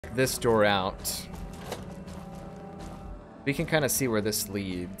this door out. We can kind of see where this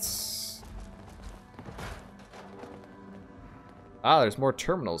leads. Ah, there's more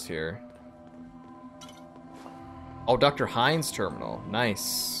terminals here. Oh, Dr. Hein's terminal.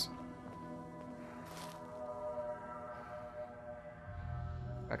 Nice.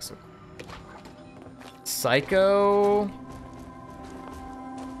 Excellent. Psycho.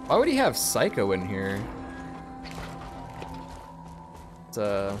 Why would he have Psycho in here? It's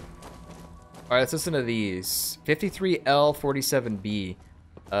Alright, let's listen to these. 53L 47B.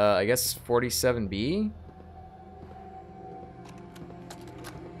 I guess 47B?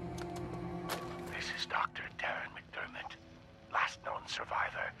 This is Dr. Darren McDermott, last known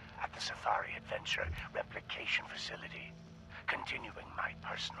survivor at the Safari Adventure Replication Facility, continuing my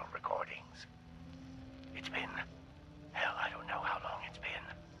personal recordings. It's been... hell, I don't know how long it's been.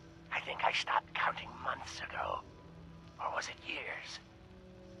 I think I stopped counting months ago. Or was it years?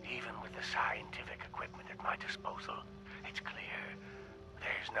 Even with the scientific equipment at my disposal, it's clear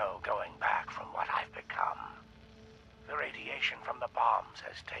there's no going back from what I've become. The radiation from the bombs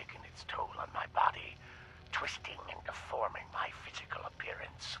has taken its toll on my body, twisting and deforming my physical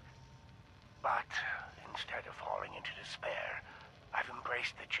appearance. But instead of falling into despair, I've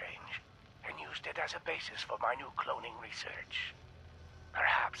embraced the change and used it as a basis for my new cloning research.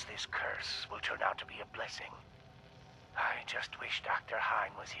 Perhaps this curse will turn out to be a blessing. I just wish Dr.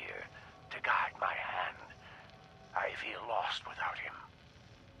 Hein was here to guide my hand. I feel lost without him.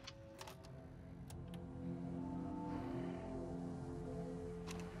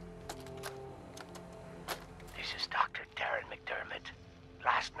 This is Dr. Darren McDermott,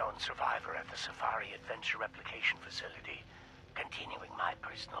 last known survivor at the Safari Adventure Replication Facility, continuing my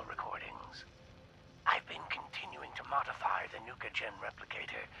personal recordings. I've been continuing to modify the Nuka-Gen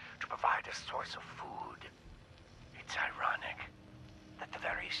Replicator to provide a source of food. It's ironic that the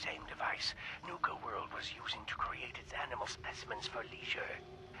very same device Nuka-World was using to create its animal specimens for leisure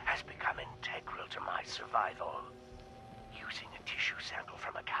has become integral to my survival. Using a tissue sample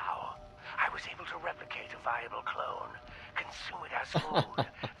from a cow, I was able to replicate a viable clone, consume it as food,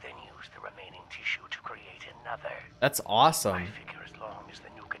 then use the remaining tissue to create another. That's awesome. I figure as long as the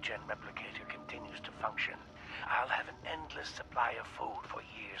Nuka-Gen Replicator continues to function, I'll have an endless supply of food for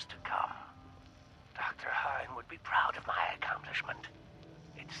years to come. Dr. Hein would be proud of my accomplishment.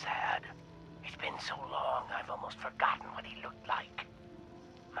 It's sad. It's been so long, I've almost forgotten what he looked like.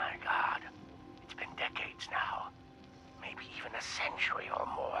 My God, it's been decades now. Maybe even a century or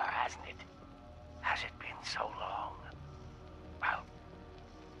more, hasn't it? Has it been so long? Well,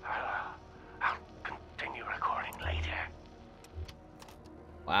 I'll continue recording later.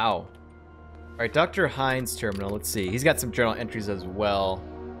 Wow. Alright, Dr. Hein's terminal. Let's see. He's got some journal entries as well.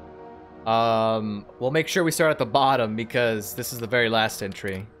 We'll make sure we start at the bottom because this is the very last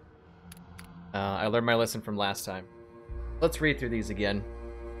entry. I learned my lesson from last time. Let's read through these again.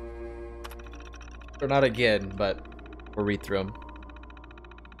 Or not again, but we'll read through them.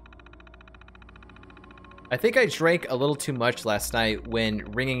 I think I drank a little too much last night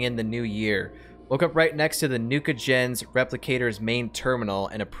when ringing in the new year. Woke up right next to the Nuka-Gen's Replicator's main terminal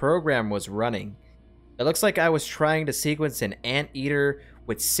and a program was running. It looks like I was trying to sequence an anteater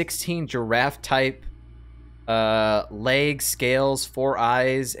with 16 giraffe-type legs, scales, 4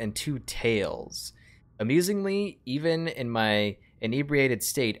 eyes, and 2 tails. Amusingly, even in my inebriated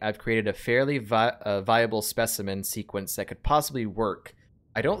state, I've created a fairly viable specimen sequence that could possibly work.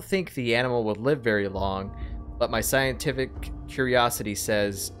 I don't think the animal would live very long, but my scientific curiosity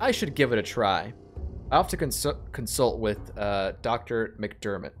says I should give it a try. I'll have to consult with Dr.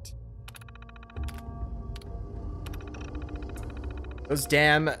 McDermott. Those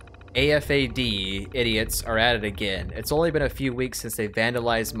damn AFAD idiots are at it again. It's only been a few weeks since they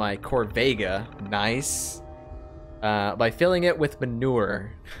vandalized my Corvega. Nice. By filling it with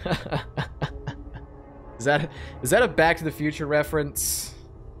manure. Is that a Back to the Future reference?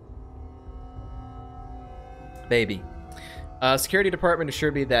 Maybe. Security department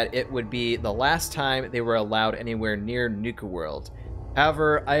assured me that it would be the last time they were allowed anywhere near Nuka-World.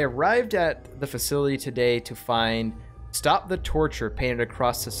 However, I arrived at the facility today to find "Stop the Torture" painted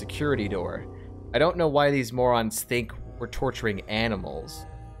across the security door. I don't know why these morons think we're torturing animals.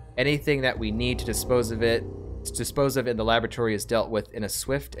 Anything that we need to dispose of in the laboratory is dealt with in a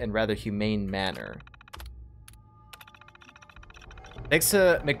swift and rather humane manner. Thanks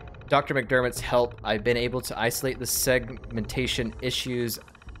to Dr. McDermott's help, I've been able to isolate the segmentation issues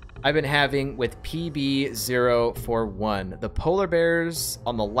I've been having with PB041. The polar bears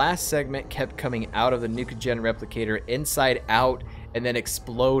on the last segment kept coming out of the Nuka-Gen Replicator inside out and then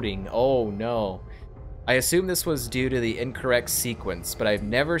exploding. Oh no. I assume this was due to the incorrect sequence, but I've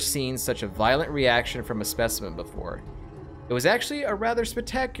never seen such a violent reaction from a specimen before. It was actually a rather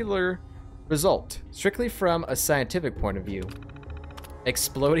spectacular result, strictly from a scientific point of view.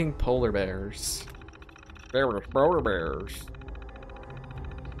 Exploding polar bears. Polar bears.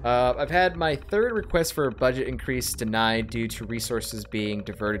 I've had my third request for a budget increase denied due to resources being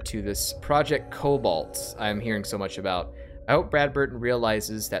diverted to this Project Cobalt I'm hearing so much about. I hope Brad Burton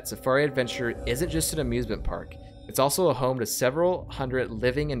realizes that Safari Adventure isn't just an amusement park. It's also a home to several hundred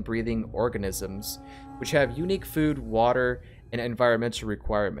living and breathing organisms, which have unique food, water, and environmental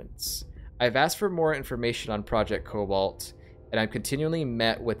requirements. I've asked for more information on Project Cobalt, and I'm continually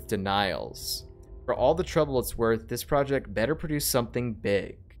met with denials. For all the trouble it's worth, this project better produce something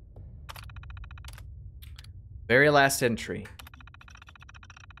big. Very last entry.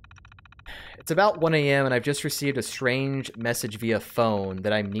 It's about 1 a.m. and I've just received a strange message via phone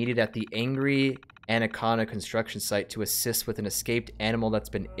that I'm needed at the Angry Anaconda construction site to assist with an escaped animal that's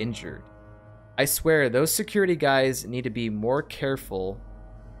been injured. I swear, those security guys need to be more careful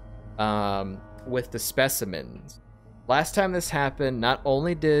with the specimens. Last time this happened, not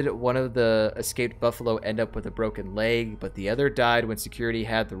only did one of the escaped buffalo end up with a broken leg, but the other died when security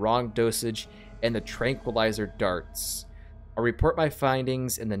had the wrong dosage and the tranquilizer darts. I'll report my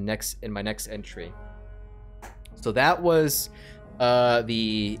findings in my next entry. So that was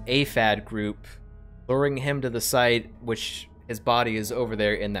the AFAD group luring him to the site, which his body is over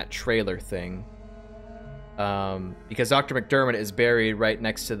there in that trailer thing. Because Dr. McDermott is buried right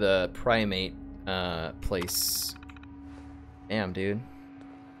next to the primate place. Damn, dude.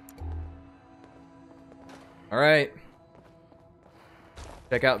 Alright.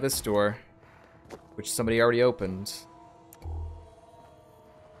 Check out this door, which somebody already opened.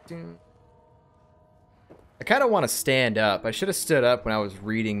 I kind of want to stand up. I should have stood up when I was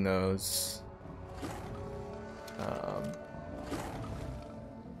reading those.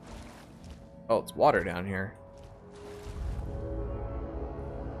 Oh, it's water down here.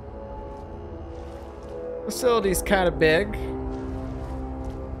 Facility's kind of big.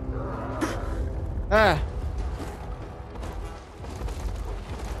 Ah.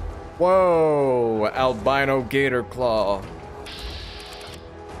 Whoa, albino gatorclaw.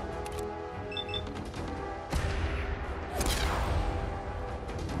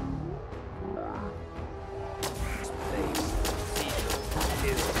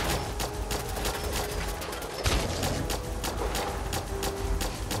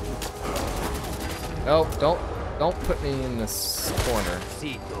 Oh, don't put me in this corner.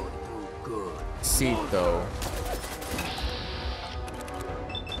 Cito.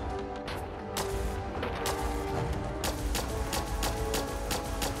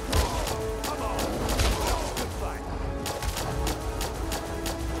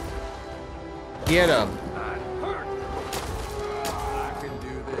 Get him.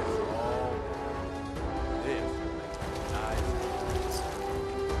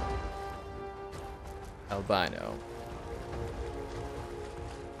 Albino.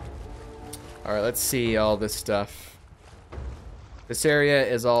 Alright, let's see all this stuff. This area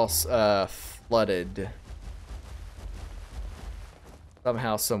is all flooded.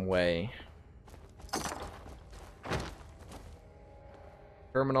 Somehow, some way.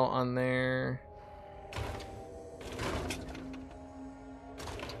 Terminal on there.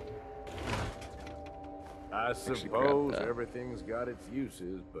 I suppose everything's got its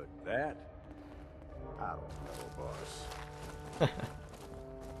uses, but that, I don't know, boss. I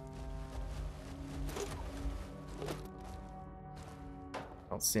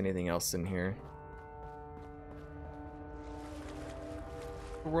don't see anything else in here.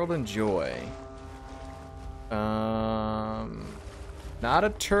 World Enjoy. Not a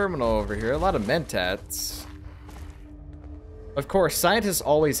terminal over here. A lot of mentats. Of course, scientists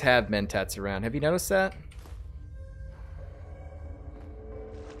always have mentats around. Have you noticed that?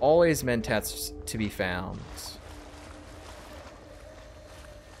 Always mentats to be found.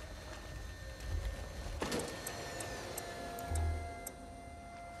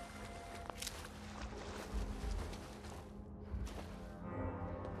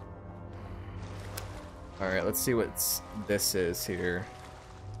 Alright, let's see what this is here.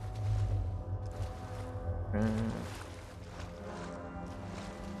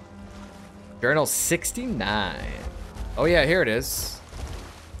 Journal 69. Oh yeah, here it is.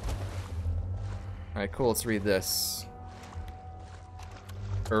 Alright, cool, let's read this.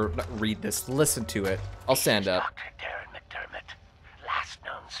 Or, not read this, listen to it. I'll stand up. Dr. McDermott, last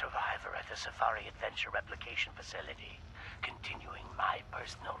known survivor at the Safari Adventure Replication Facility, continuing my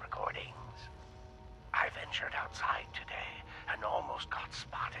personal recordings. I ventured outside today and almost got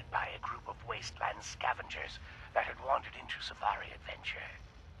spotted by a group of wasteland scavengers that had wandered into Safari Adventure.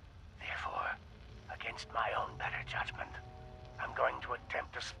 Therefore, against my own better judgment, I'm going to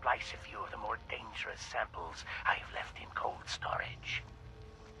attempt to splice a few of the more dangerous samples I've left in cold storage.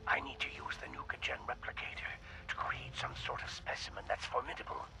 I need to use the Nuka-Gen Replicator to create some sort of specimen that's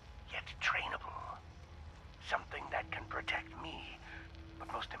formidable, yet trainable. Something that can protect me,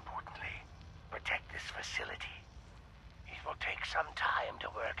 but most importantly, protect this facility. It will take some time to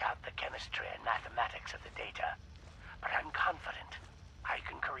work out the chemistry and mathematics of the data, but I'm confident I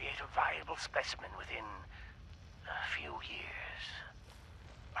can create a viable specimen within a few years.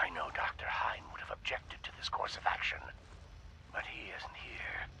 I know Dr. Hein would have objected to this course of action, but he isn't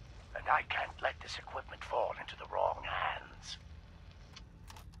here, and I can't let this equipment fall into the wrong hands.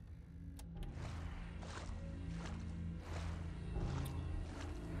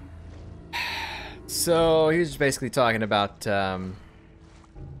 So he was basically talking about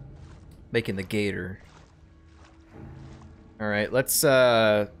making the gator. All right, let's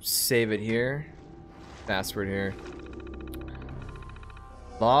save it here. Password here.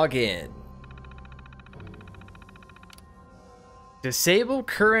 Log in. Disable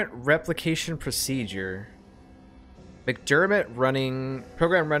current replication procedure. McDermott running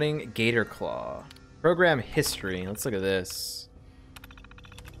program running gatorclaw. Program history. Let's look at this.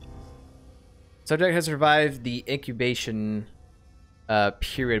 Subject has survived the incubation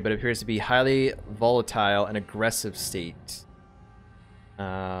period, but appears to be highly volatile and aggressive state.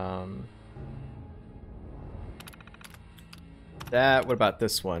 What about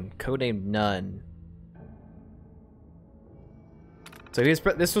this one? Codename None. So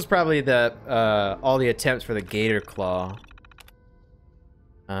this was probably the all the attempts for the gator claw.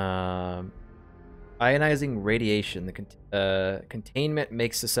 Ionizing radiation. The containment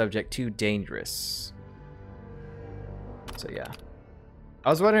makes the subject too dangerous. So yeah. I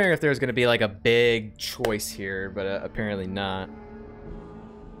was wondering if there was going to be like a big choice here, but apparently not.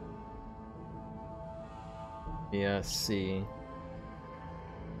 Yeah, see.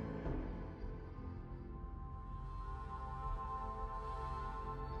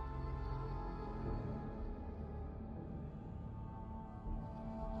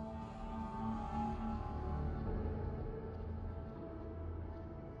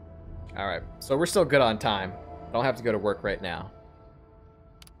 Alright, so we're still good on time. I don't have to go to work right now.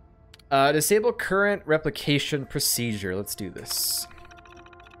 Disable current replication procedure. Let's do this.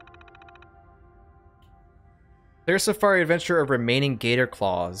 Clear Safari Adventure of remaining gator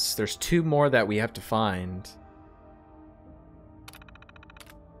claws. There's 2 more that we have to find.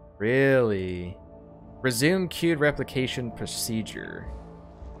 Really? Resume queued replication procedure.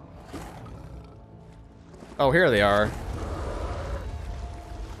 Oh, here they are.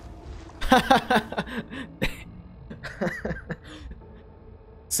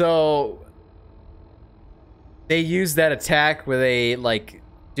 So they use that attack where they like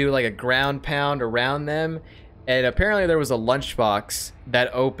do like a ground pound around them, and apparently there was a lunchbox that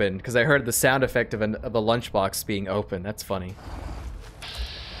opened because I heard the sound effect of a lunchbox being open. That's funny.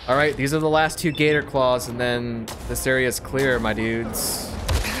 All right, these are the last 2 gator claws, and then this area is clear, my dudes.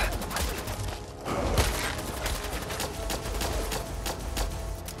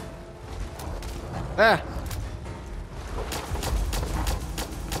 Ah!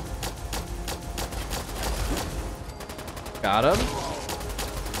 Got him.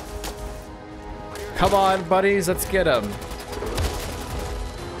 Come on, buddies, let's get him.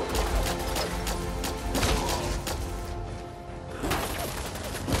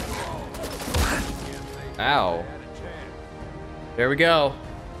 Ow. There we go.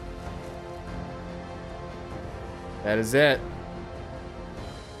 That is it.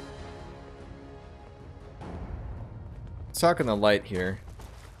 Let's talk in the light here.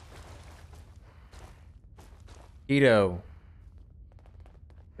 Ito.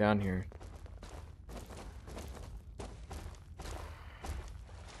 Down here.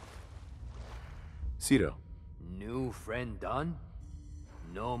 Cito. New friend done?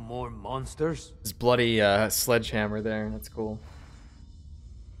 No more monsters? His bloody sledgehammer there. That's cool.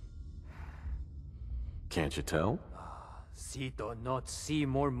 Can't you tell? Cito not see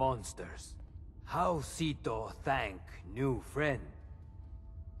more monsters. How Cito thank new friend?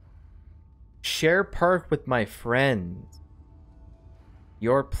 Share park with my friends.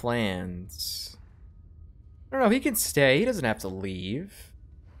 Your plans. I don't know, he can stay. He doesn't have to leave.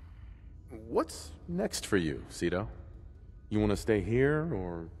 What's next for you, Cito? You want to stay here,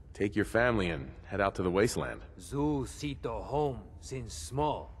 or take your family and head out to the wasteland? Zoo Cito home since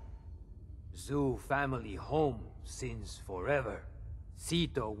small. Zoo family home since forever.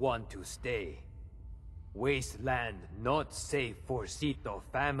 Cito want to stay. Wasteland not safe for Sito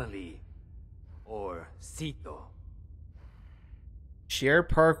family. Or Sito. Share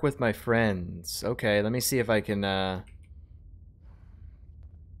park with my friends. Okay, let me see if I can, let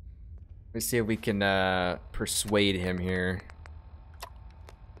me see if we can, persuade him here.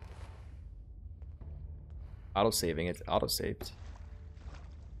 Auto-saving, it's auto-saved.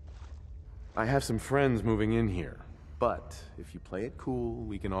 I have some friends moving in here, but if you play it cool,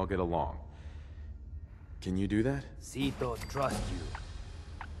 we can all get along. Can you do that? Sito trust you.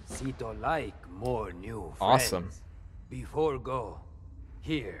 Sito like more new friends. Awesome. Before go,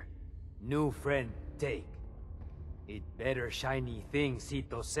 here, new friend take. It better shiny thing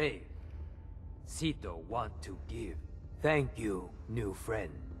Sito say. Sito want to give. Thank you, new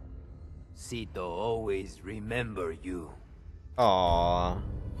friend. Sito always remember you. Aww.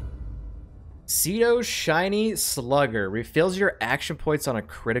 Cedo Shiny Slugger refills your action points on a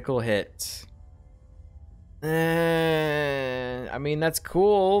critical hit. I mean, that's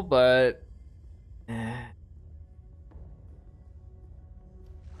cool, but...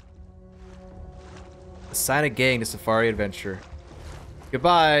 Assign a gang to Safari Adventure.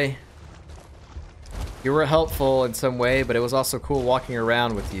 Goodbye. You were helpful in some way, but it was also cool walking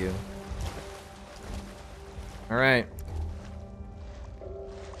around with you. Alright.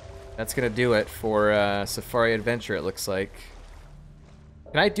 That's gonna do it for Safari Adventure, it looks like.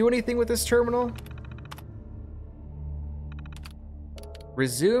 Can I do anything with this terminal?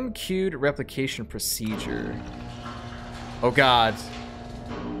 Resume queued replication procedure. Oh god.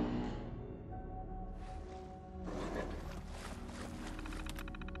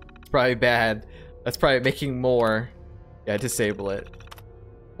 It's probably bad. That's probably making more. Yeah, disable it.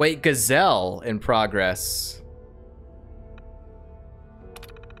 Wait, Gazelle in progress.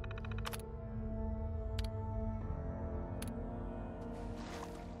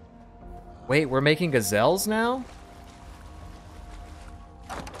 Wait, we're making gazelles now?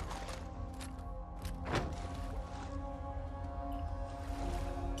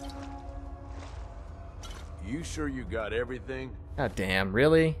 You sure you got everything? God damn,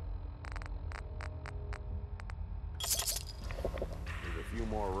 really? There's a few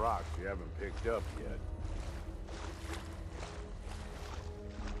more rocks you haven't picked up yet.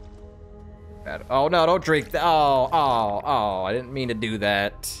 Bad. Oh no, don't drink that. Oh, I didn't mean to do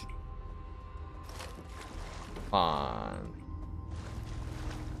that. Come on.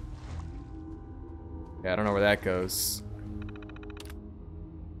 Yeah, I don't know where that goes.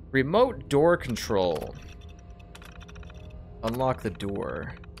 Remote door control. Unlock the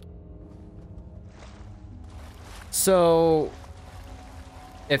door. So,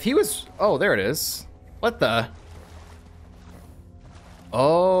 if he was... Oh, there it is. What the... Oh,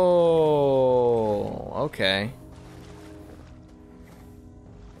 okay.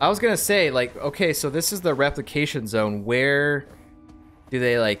 I was gonna say, like, okay, so this is the replication zone. Where do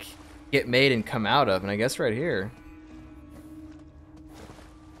they, like, get made and come out of? And I guess right here.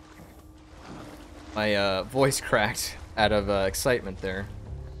 My voice cracked out of excitement there.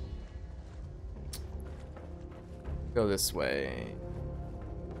 Go this way.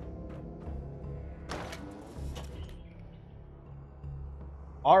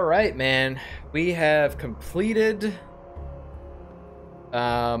 All right, man. We have completed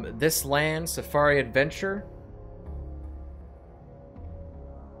this land Safari Adventure.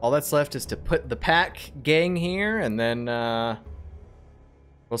 All that's left is to put the pack gang here, and then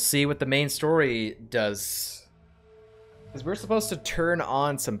we'll see what the main story does. Because we're supposed to turn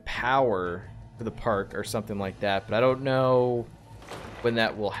on some power to the park or something like that, but I don't know when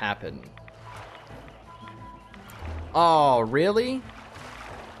that will happen. Oh, really?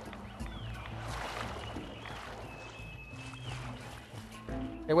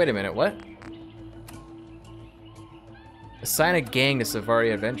 Hey, wait a minute, what? Assign a gang to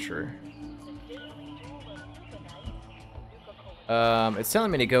Safari Adventure. It's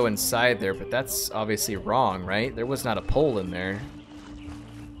telling me to go inside there, but that's obviously wrong, right? There was not a pole in there.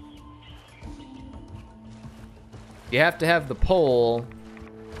 You have to have the pole.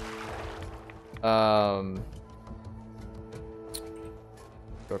 Go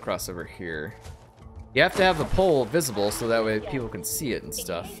across over here. You have to have the pole visible so that way people can see it and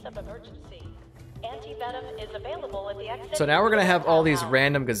stuff. So now we're gonna have all these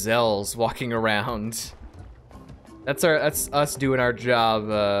random gazelles walking around. That's us doing our job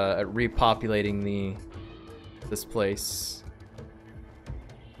at repopulating this place.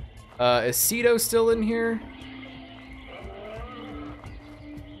 Is Cedo still in here?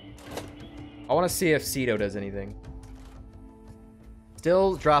 I want to see if Cedo does anything.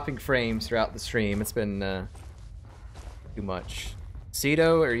 Still dropping frames throughout the stream. It's been too much.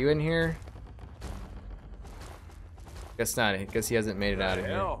 Cedo, are you in here? Guess not. I guess he hasn't made it out of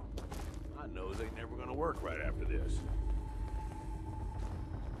here. Hell, I know they ain't never gonna work right after this.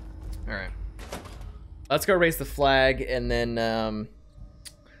 All right. Let's go raise the flag, and then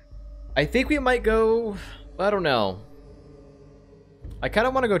I think we might go. I don't know. I kind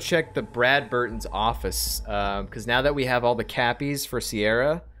of want to go check the Brad Burton's office because now that we have all the cappies for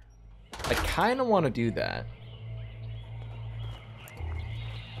Sierra, I kind of want to do that.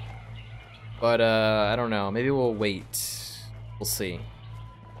 But I don't know. Maybe we'll wait. We'll see.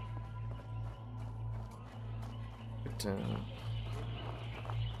 But,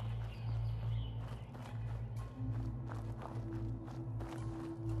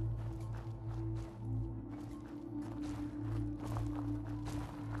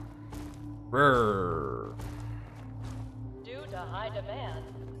 Brrr. Due to high demand,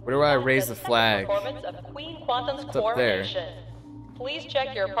 Where do I raise the flag? performance of Queen Quantum's It's up there. coronation. Please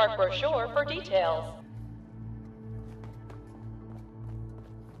check your park brochure for details.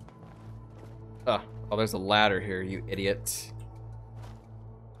 Oh, there's a ladder here, you idiot.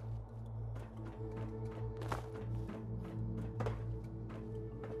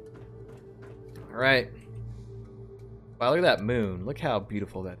 All right. Wow, look at that moon. Look how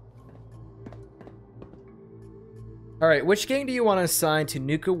beautiful that is. All right, which gang do you want to assign to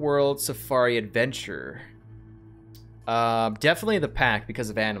Nuka-World Safari Adventure? Definitely the pack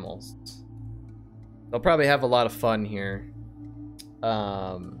because of animals. They'll probably have a lot of fun here.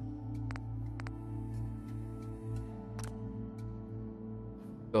 Go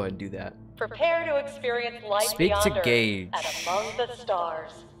ahead and do that. Prepare to experience life Speak to beyond Earth Gage. and among the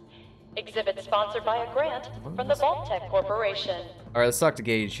stars. Exhibit sponsored by a grant from the Vault-Tec Corporation. All right, let's talk to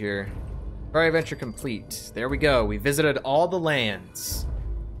Gage here. Safari adventure complete. There we go. We visited all the lands.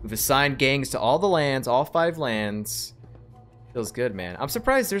 We've assigned gangs to all the lands, all 5 lands. Feels good, man. I'm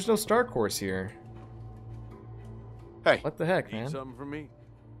surprised there's no star course here. Hey, What the heck, Need man? something for me?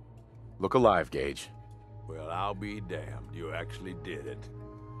 look alive, Gage. Well, I'll be damned. You actually did it.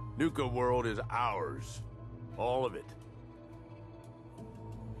 Nuka-World is ours. All of it.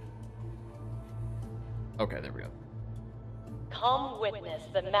 Okay, there we go. Come witness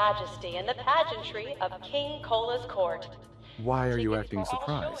the majesty and the pageantry of King Cola's court. Why are you Tickets acting for all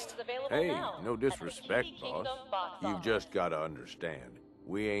surprised? showings available Hey, now no at the disrespect, Kiwi boss. Kingdom box You've office. just got to understand.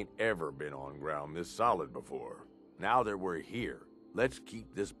 We ain't ever been on ground this solid before. Now that we're here, let's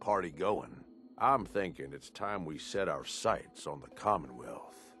keep this party going. I'm thinking it's time we set our sights on the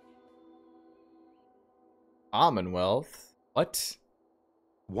Commonwealth. Commonwealth? What?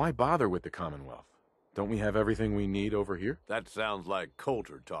 Why bother with the Commonwealth? Don't we have everything we need over here? That sounds like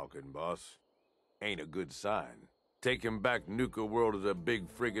Coulter talking, boss. Ain't a good sign. Taking back Nuka-World is a big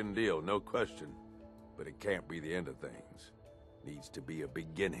friggin' deal, no question. But it can't be the end of things. Needs to be a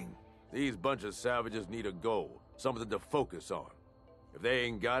beginning. These bunch of savages need a goal, something to focus on. If they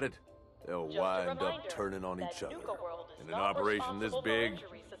ain't got it, they'll Just a wind up reminder turning on that each other. Nuka-World is In an not operation this responsible for big,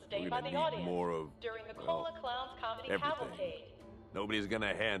 injuries sustained we're by gonna the need audience more of, during the well, Cola Clowns Comedy everything. Cavalcade. Nobody's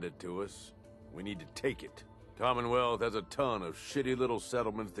gonna hand it to us. We need to take it. Commonwealth has a ton of shitty little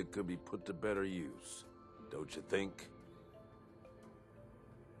settlements that could be put to better use. Don't you think?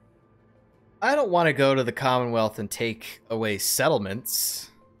 I don't want to go to the Commonwealth and take away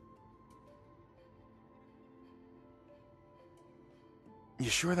settlements. You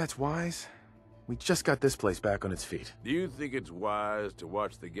sure that's wise? We just got this place back on its feet. Do you think it's wise to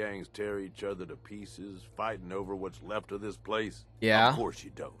watch the gangs tear each other to pieces, fighting over what's left of this place? Yeah. Of course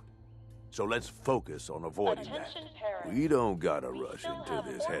you don't. So let's focus on avoiding that. Attention parents. We don't gotta We rush still into have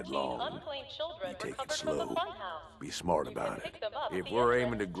this 14 headlong. unclaimed children We take it recovered from the slow. funhouse. Be smart You about can it. pick them up at If the we're entrance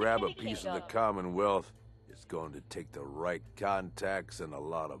aiming to to grab a Kiwi piece of the Kingdom. Commonwealth, it's going to take the right contacts and a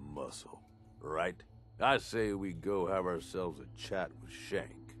lot of muscle, right? I say we go have ourselves a chat with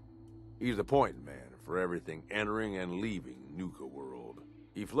Shank. He's the point man for everything entering and leaving Nuka-World.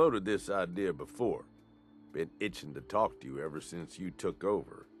 He floated this idea before. Been itching to talk to you ever since you took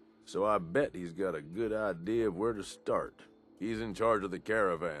over. So I bet he's got a good idea of where to start. He's in charge of the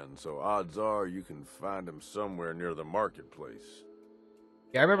caravan, so odds are you can find him somewhere near the marketplace.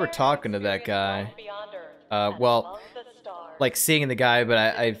 Yeah, I remember talking to that guy. Beyond Earth and Well, among the stars. like seeing the guy, but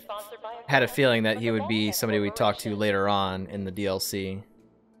I've Sponsored by a had a grant feeling that from he the would be Vault-Tec somebody we talk to Corporation. later on in the DLC.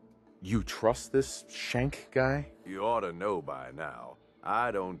 You trust this Shank guy? You ought to know by now,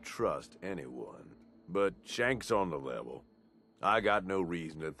 I don't trust anyone. But Shank's on the level. I got no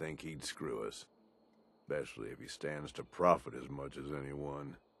reason to think he'd screw us. Especially if he stands to profit as much as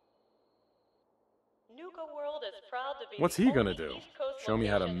anyone. Nuka-World is proud to be What's the he gonna only do? East Coast Show me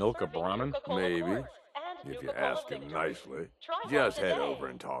how to location milk a serving Brahmin? Nuka-Cola Maybe. quartz and If you Nuka-Cola ask him victory. nicely. Try one Just head today. over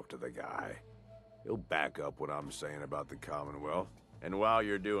and talk to the guy. He'll back up what I'm saying about the Commonwealth. And while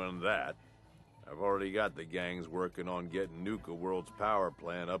you're doing that, I've already got the gangs working on getting Nuka-World's power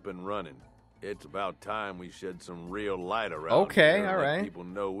plant up and running. It's about time we shed some real light around Okay, here and all let right. people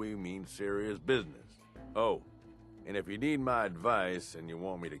know we mean serious business. Oh, and if you need my advice and you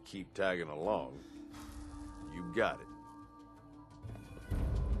want me to keep tagging along, you got it.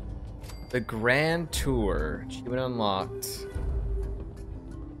 The Grand Tour. Achievement unlocked.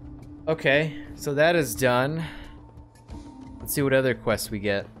 Okay, so that is done. Let's see what other quests we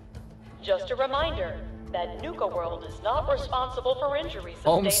get. Just a reminder that Nuka-World is not responsible for injuries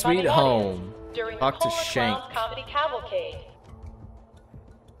Home sustained sweet by the audience home. during Talk the to Cola Shank. Clowns Comedy Cavalcade.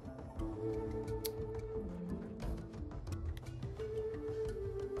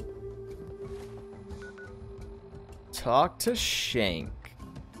 Talk to Shank.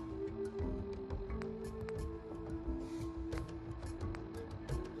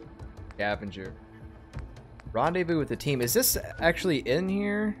 Scavenger. Rendezvous with the team. Is this actually in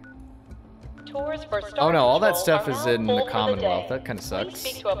here? Tours for Star Oh no, all that Patrol stuff are is now in full the for Commonwealth. day. That kind of Please sucks.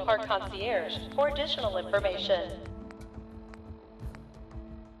 speak to a park concierge for additional information.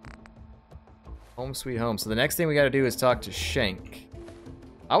 Home sweet home. So the next thing we gotta do is talk to Shank.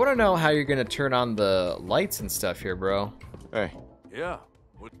 I wanna know how you're gonna turn on the lights and stuff here, bro. Hey, Yeah.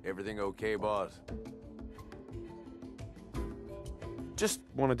 Everything okay, boss? just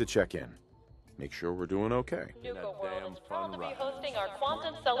wanted to check in. Make sure we're doing okay. Nuka-World is proud to be ride. hosting our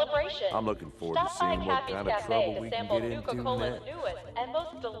Quantum Celebration. I'm looking forward to Stop by seeing what Cappy's kind of Cafe trouble to we can sample get into Nuka-Cola's next. newest and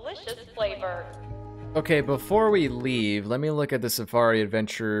most delicious flavor. Okay, before we leave, let me look at the Safari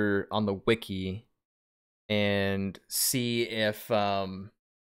Adventure on the wiki and see if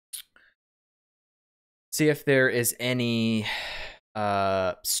there is any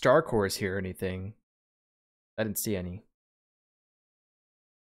star cores here or anything. I didn't see any.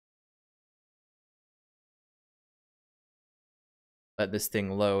 Let this thing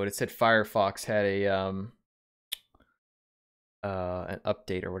load. It said Firefox had a an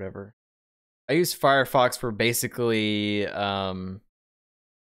update or whatever. I use Firefox for basically just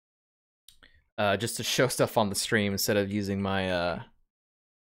to show stuff on the stream instead of using my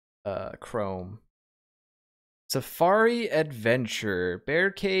Chrome. Safari Adventure, Bear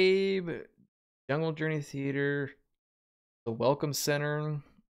Cave, Jungle Journey Theater, the Welcome Center,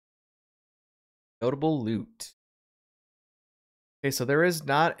 notable loot. Okay, so there is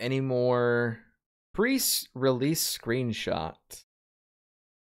not any more pre-release screenshot.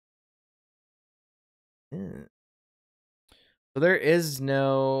 So there is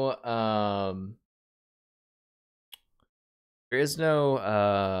no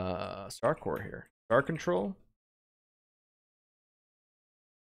Star Core here. Star Control?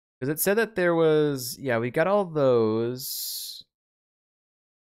 Because it said that there was, yeah, we got all those.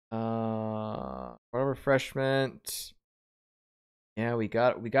 Water refreshment. Yeah, we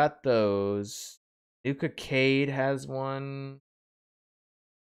got those. Nuka-Cade has one.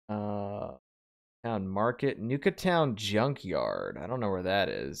 Town Market, Nuka-Town Junkyard. I don't know where that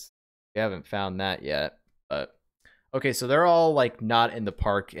is. We haven't found that yet, but okay, so they're all like not in the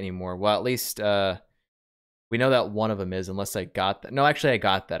park anymore. Well, at least we know that one of them is, unless I got that. No, actually I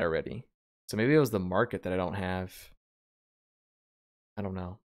got that already. So maybe it was the market that I don't have. I don't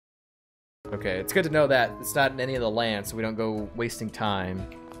know. Okay, it's good to know that it's not in any of the land, so we don't go wasting time.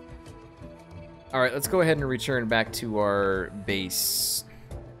 Alright, let's go ahead and return back to our base.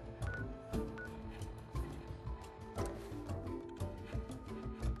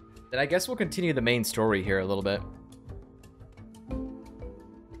 Then I guess we'll continue the main story here a little bit.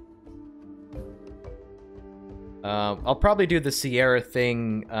 I'll probably do the Sierra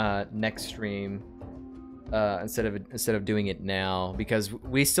thing next stream instead of doing it now, because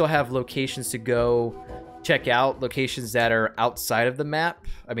we still have locations to go check out, locations that are outside of the map.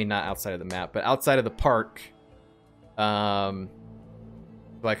 I mean, not outside of the map, but outside of the park. So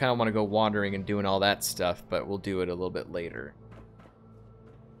I kind of want to go wandering and doing all that stuff, but we'll do it a little bit later.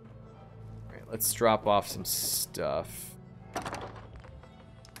 All right, let's drop off some stuff.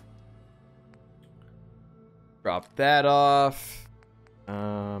 Drop that off. I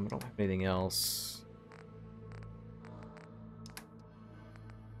don't have anything else.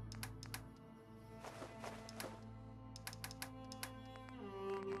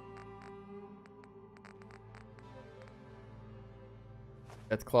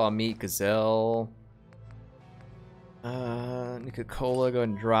 Deathclaw meat, gazelle. Nuka-Cola, go ahead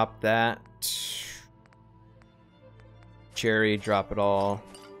and drop that. Cherry, drop it all.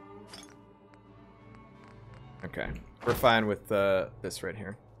 Okay, we're fine with this right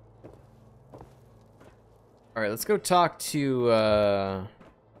here. All right, let's go talk to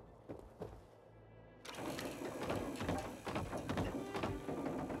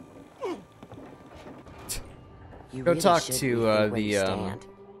You go really talk should to rethink where the you stand.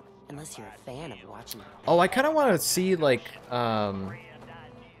 Unless you're a fan of watching. Oh, I kind of want to see like I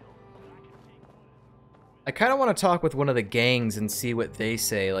kind of want to talk with one of the gangs and see what they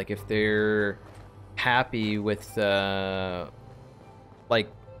say, like if they're happy with like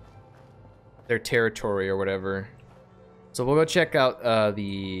their territory or whatever. So we'll go check out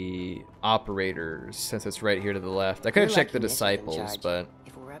the operators since it's right here to the left. I could have checked the disciples, but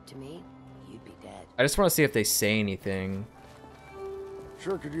if it were up to me, you'd be dead. I just want to see if they say anything.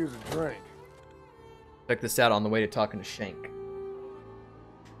 Sure could use a drink. Check this out on the way to talking to Shank.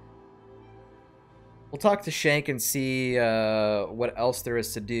 We'll talk to Shank and see what else there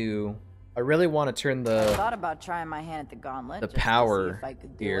is to do. I really want to turn I thought about trying my hand at the gauntlet. the just to see power if I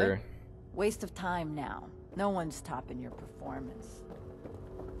could do here. it. Waste of time now. No one's topping your performance.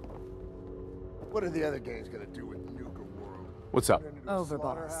 What are the other gangs gonna do with Nuka-World? What's up?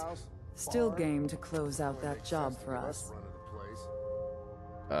 Overboss. Still game to close out that job for us.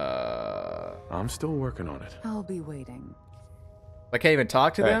 I'm still working on it. I'll be waiting. I can't even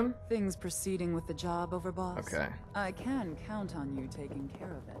talk to them? Things proceeding with the job, Overboss? Okay. I can count on you taking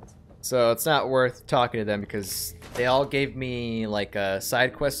care of it. So it's not worth talking to them because they all gave me like a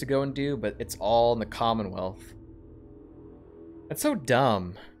side quest to go and do, but it's all in the Commonwealth. That's so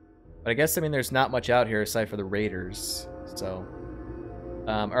dumb. But I guess, I mean, there's not much out here aside for the raiders. So,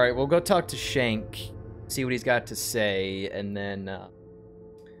 all right, we'll go talk to Shank, see what he's got to say, and then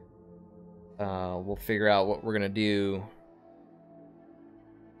we'll figure out what we're gonna do.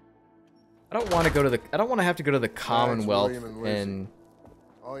 I don't want to go to the. I don't want to have to go to the Commonwealth and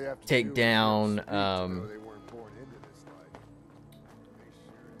take down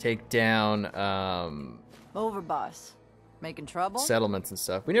Overboss. Making trouble? settlements and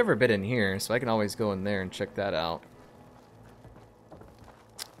stuff. We never been in here, so I can always go in there and check that out.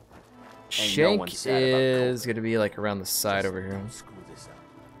 Shank is gonna be like around the side over here.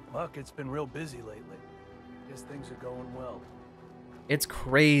 Buck, it's been real busy lately. Guess things are going well. It's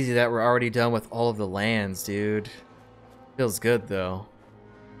crazy that we're already done with all of the lands, dude. Feels good though.